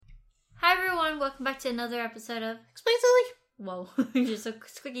welcome back to another episode of Explain Silly. Whoa, you're so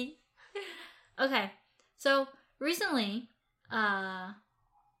squeaky. Okay, so recently,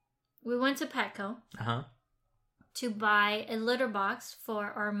 we went to Petco to buy a litter box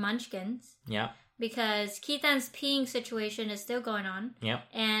for our munchkins. Yeah. Because Keithan's peeing situation is still going on. Yep.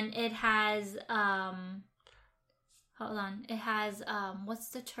 And it has, hold on, it has, what's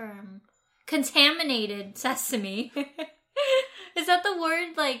the term? Contaminated sesame. Is that the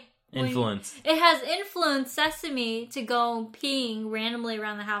word? Like, influence. It has influenced sesame to go peeing randomly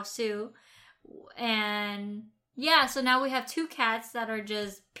around the house too. And yeah, so now we have 2 cats that are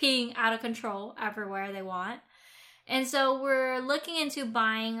just peeing out of control everywhere they want. And so we're looking into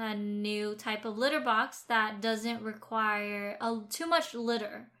buying a new type of litter box that doesn't require too much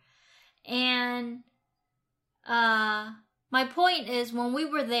litter. And my point is, when we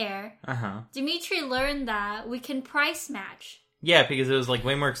were there, Dimitri learned that we can price match. Yeah, because it was like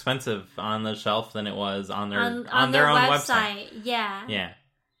way more expensive on the shelf than it was on their own website. Yeah. Yeah.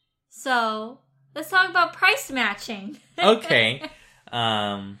 So let's talk about price matching. Okay.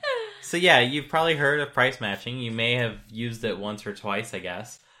 So yeah, you've probably heard of price matching. You may have used it once or twice, I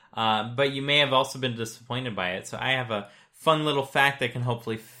guess. But you may have also been disappointed by it. So I have a fun little fact that can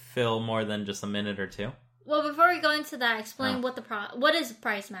hopefully fill more than just a minute or two. Well, before we go into that, explain what is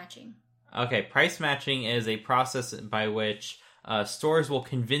price matching. Okay, price matching is a process by which stores will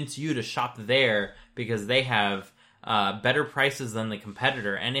convince you to shop there because they have better prices than the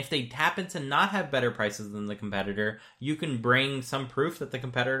competitor. And if they happen to not have better prices than the competitor, you can bring some proof that the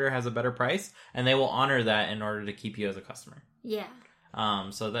competitor has a better price, and they will honor that in order to keep you as a customer. Yeah.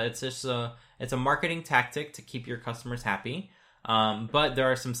 So that it's just it's a marketing tactic to keep your customers happy. But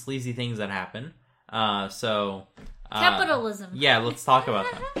there are some sleazy things that happen. Capitalism. Yeah, let's talk about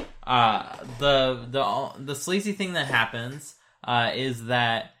that. The sleazy thing that happens is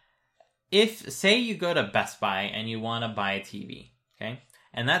that if, say, you go to Best Buy and you want to buy a TV, okay,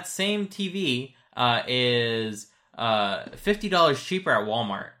 and that same TV is $50 cheaper at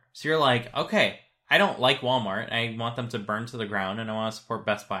Walmart, so you're like, okay, I don't like Walmart, I want them to burn to the ground, and I want to support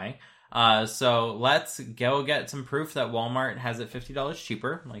Best Buy. So let's go get some proof that Walmart has it $50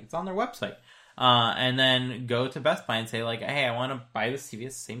 cheaper, like it's on their website. And then go to Best Buy and say, like, hey, I want to buy this TV.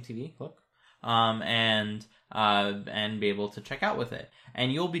 It's the same TV, look. And be able to check out with it.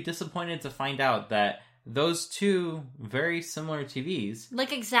 And you'll be disappointed to find out that those 2 very similar TVs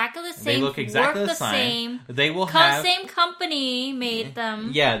look exactly the same. They look exactly work the same. They will have same company made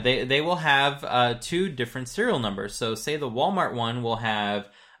them. Yeah, they will have 2 different serial numbers. So say the Walmart one will have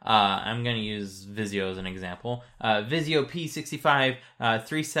I'm going to use Vizio as an example. Vizio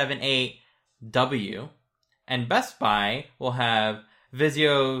P65378W, and Best Buy will have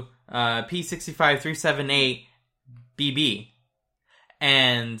Vizio P65378BB.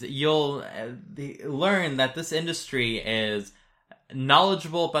 And you'll learn that this industry is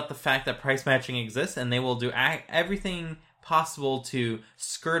knowledgeable about the fact that price matching exists, and they will do everything possible to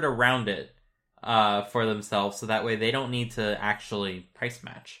skirt around it for themselves, so that way they don't need to actually price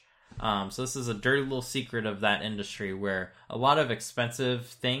match. So this is a dirty little secret of that industry, where a lot of expensive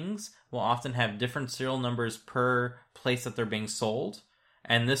things will often have different serial numbers per place that they're being sold,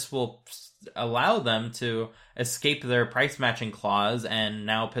 and this will allow them to escape their price matching clause and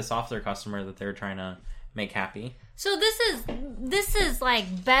now piss off their customer that they're trying to make happy. So this is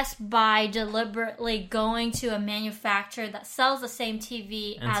like Best Buy deliberately going to a manufacturer that sells the same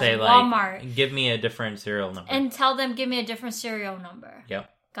TV and as say, Walmart. Like, give me a different serial number. And tell them, give me a different serial number. Yep.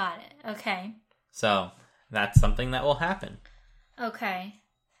 Got it. Okay. So that's something that will happen. Okay.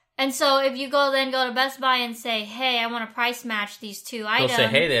 And so if you go to Best Buy and say, hey, I want to price match these 2 items. They'll say,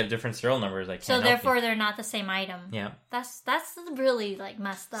 hey, they have different serial numbers. I can't So help therefore you. they're not the same item. Yeah. That's really like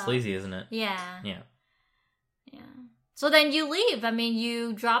messed up. Sleazy, isn't it? Yeah. Yeah. Yeah. So then you leave. I mean,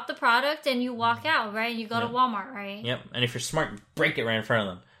 you drop the product and you walk out, right? You go to Walmart, right? Yep. And if you're smart, break it right in front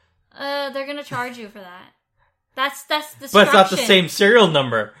of them. They're gonna charge you for that. That's destruction. But it's not the same serial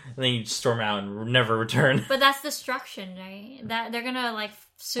number. And then you storm out and never return. But that's destruction, right? That they're gonna like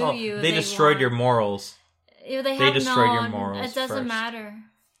sue you. They destroyed your morals. They destroyed your morals. It doesn't first. matter.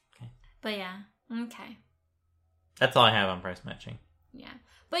 Okay. But yeah, okay. That's all I have on price matching. Yeah,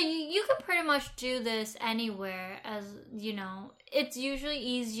 but you can pretty much do this anywhere. As you know, it's usually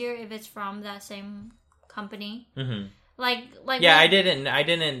easier if it's from that same company. Mm-hmm. Like yeah, I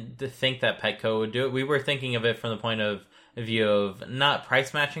didn't think that Petco would do it. We were thinking of it from the point of view of not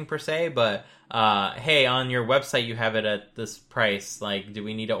price matching per se, but hey, on your website you have it at this price. Like, do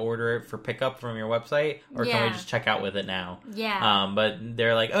we need to order it for pickup from your website, or can we just check out with it now? Yeah. But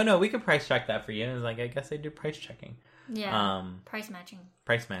they're like, oh no, we could price check that for you. And it's like, I guess they do price checking. Yeah. Price matching.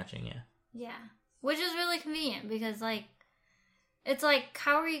 Price matching, yeah. Yeah. Which is really convenient because, like, it's like,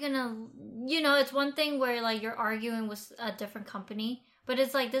 how are you gonna, it's one thing where, like, you're arguing with a different company, but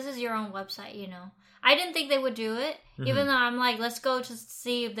it's like, this is your own website, I didn't think they would do it, even though I'm like, let's go to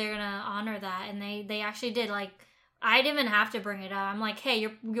see if they're gonna honor that, and they actually did. Like, I didn't even have to bring it up. I'm like, hey,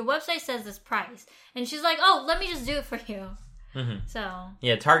 your website says this price, and she's like, oh, let me just do it for you. So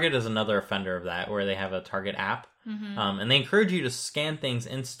yeah, Target is another offender of that, where they have a Target app, and they encourage you to scan things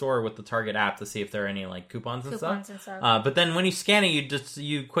in store with the Target app to see if there are any like coupons and stuff. But then when you scan it,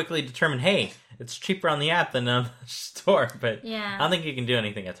 you quickly determine, hey, it's cheaper on the app than on the store. But yeah, I don't think you can do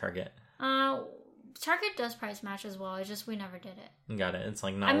anything at Target. Target does price match as well. It's just we never did it. Got it. It's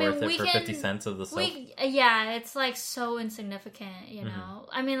like not worth it for 50 cents of the soap. Yeah, it's like so insignificant, know.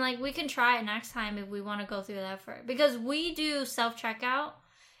 I mean, like, we can try it next time if we want to go through the effort, because we do self-checkout,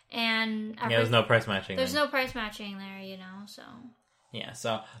 and there's no price matching. There's no price matching there, so. Yeah,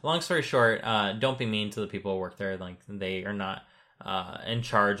 so long story short, don't be mean to the people who work there. Like, they are not in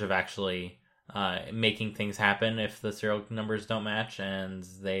charge of actually making things happen if the serial numbers don't match, and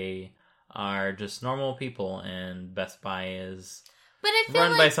they are just normal people, and Best Buy is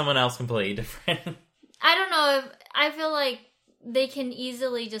run by someone else completely different. I don't know, I feel like they can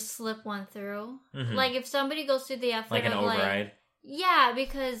easily just slip one through. Like, if somebody goes through the effort like an override. Yeah,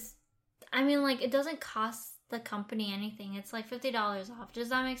 because, I mean, like, it doesn't cost the company anything. It's like $50 off. Does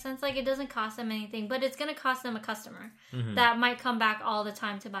that make sense? Like, it doesn't cost them anything, but it's going to cost them a customer that might come back all the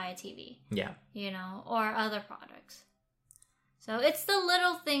time to buy a TV. Yeah. Or other products. So it's the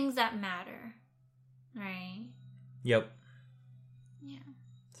little things that matter, right? Yep. Yeah.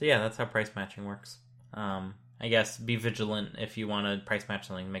 So yeah, that's how price matching works. I guess be vigilant if you want to price match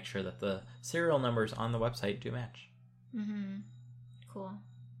something. Make sure that the serial numbers on the website do match. Cool.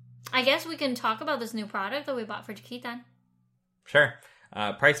 I guess we can talk about this new product that we bought for Jaquitan. Sure.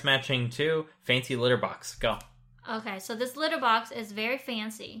 Price matching to fancy litter box. Go. Okay, so this litter box is very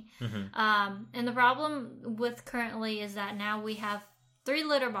fancy. And the problem with currently is that now we have 3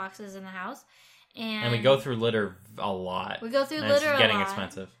 litter boxes in the house. And we go through litter a lot. We go through litter a lot. It's getting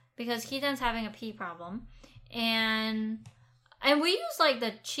expensive. Because Keaton's having a pee problem. And we use, like,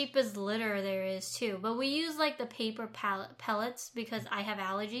 the cheapest litter there is, too. But we use, like, the paper pellets because I have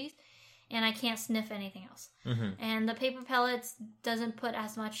allergies. And I can't sniff anything else. And the paper pellets doesn't put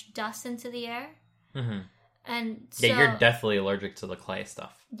as much dust into the air. And so, yeah, you're definitely allergic to the clay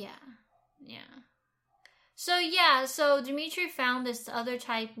stuff. Yeah. So Dimitri found this other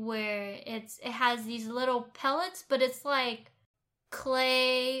type where it has these little pellets, but it's like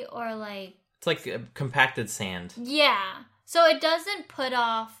clay or like... It's like compacted sand. Yeah. So it doesn't put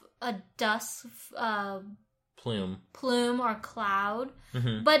off a dust plume or cloud,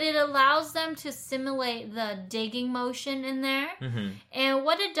 but it allows them to simulate the digging motion in there. And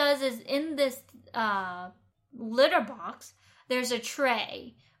what it does is in this litter box, there's a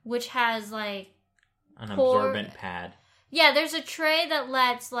tray which has like an absorbent pad. Yeah, there's a tray that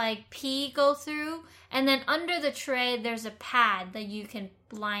lets like pee go through, and then under the tray there's a pad that you can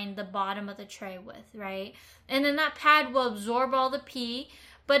line the bottom of the tray with, right? And then that pad will absorb all the pee.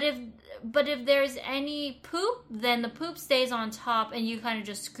 But if there's any poop, then the poop stays on top and you kind of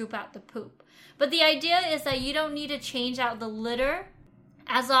just scoop out the poop. But the idea is that you don't need to change out the litter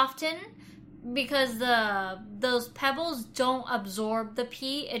as often because those pebbles don't absorb the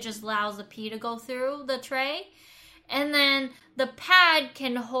pee. It just allows the pee to go through the tray. And then the pad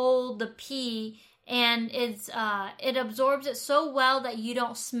can hold the pee, and it absorbs it so well that you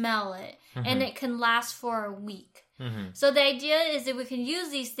don't smell it. And it can last for a week. So the idea is that we can use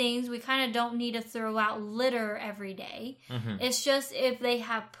these things. We kind of don't need to throw out litter every day. It's just if they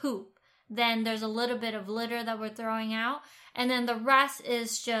have poop, then there's a little bit of litter that we're throwing out. And then the rest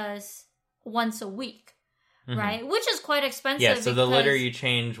is just once a week, right? Which is quite expensive. Yeah, so the litter you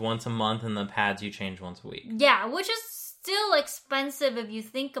change once a month and the pads you change once a week. Yeah, which is still expensive if you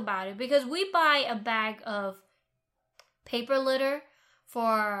think about it. Because we buy a bag of paper litter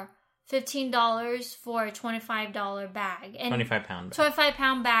for $15 for a $25 bag. And 25-pound bag.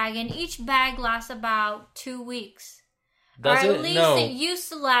 25-pound bag. And each bag lasts about 2 weeks. Does or it? At least No. it used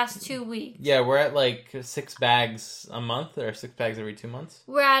to last 2 weeks. Yeah, we're at like 6 bags a month, or 6 bags every 2 months.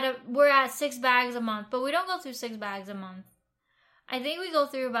 We're at 6 bags a month, but we don't go through 6 bags a month. I think we go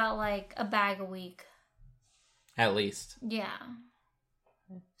through about like a bag a week. At least. Yeah.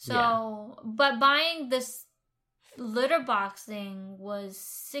 So, but buying this litter box thing was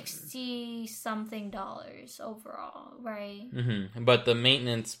 $60-something overall, right? But the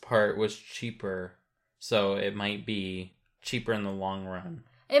maintenance part was cheaper, so it might be cheaper in the long run.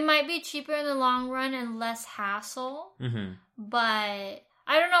 It might be cheaper in the long run and less hassle, but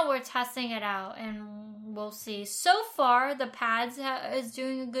I don't know. We're testing it out, and we'll see. So far, the pads is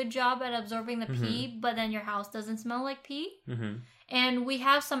doing a good job at absorbing the pee, but then your house doesn't smell like pee. Mm-hmm. And we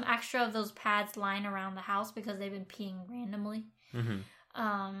have some extra of those pads lying around the house because they've been peeing randomly. Mm-hmm.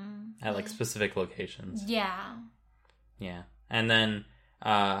 At like specific locations. Yeah. Yeah. And then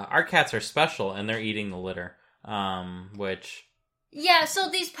our cats are special, and they're eating the litter, which... Yeah, so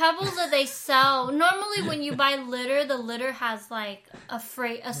these pebbles that they sell, normally when you buy litter, the litter has like a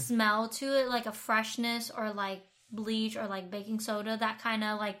smell to it, like a freshness or like bleach or like baking soda, that kind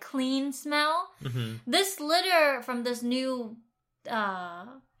of like clean smell. Mm-hmm. This litter from this new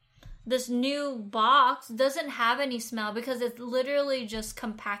box doesn't have any smell because it's literally just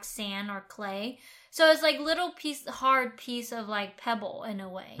compact sand or clay. So it's like little hard piece of like pebble in a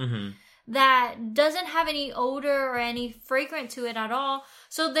way. Mm-hmm. That doesn't have any odor or any fragrance to it at all.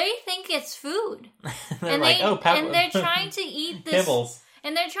 So they think it's food. And they're trying to eat this Pibbles.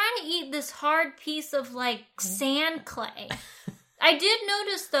 And they're trying to eat this hard piece of like sand clay. I did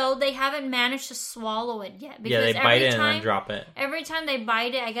notice though they haven't managed to swallow it yet. Because they bite it and then drop it. Every time they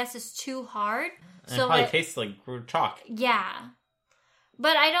bite it, I guess it's too hard. And so it probably tastes like chalk. Yeah.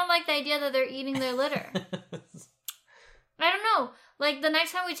 But I don't like the idea that they're eating their litter. I don't know. Like, the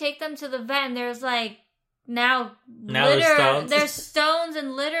next time we take them to the vet and there's, like, now litter. There's stones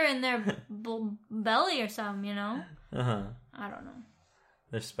and litter in their belly or something, you know? Uh-huh. I don't know.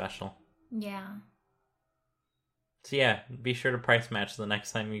 They're special. Yeah. So, yeah, be sure to price match the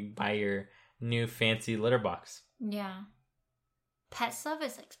next time you buy your new fancy litter box. Yeah. Pet stuff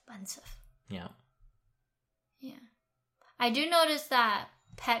is expensive. Yeah. Yeah. I do notice that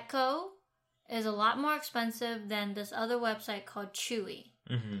Petco is a lot more expensive than this other website called Chewy.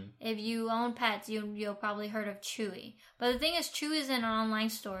 Mm-hmm. If you own pets, you'll probably heard of Chewy. But the thing is, Chewy is an online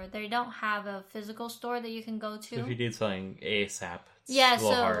store. They don't have a physical store that you can go to. So if you do something ASAP, it's a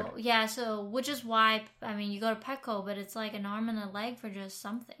little hard. So which is why, I mean, you go to Petco, but it's like an arm and a leg for just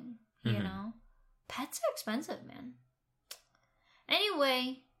something, you know? Pets are expensive, man.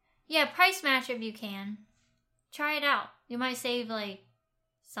 Anyway, yeah, price match if you can. Try it out. You might save, like,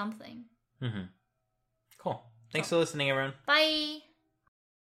 something. Mm-hmm. Cool. Thanks for listening, everyone. Bye.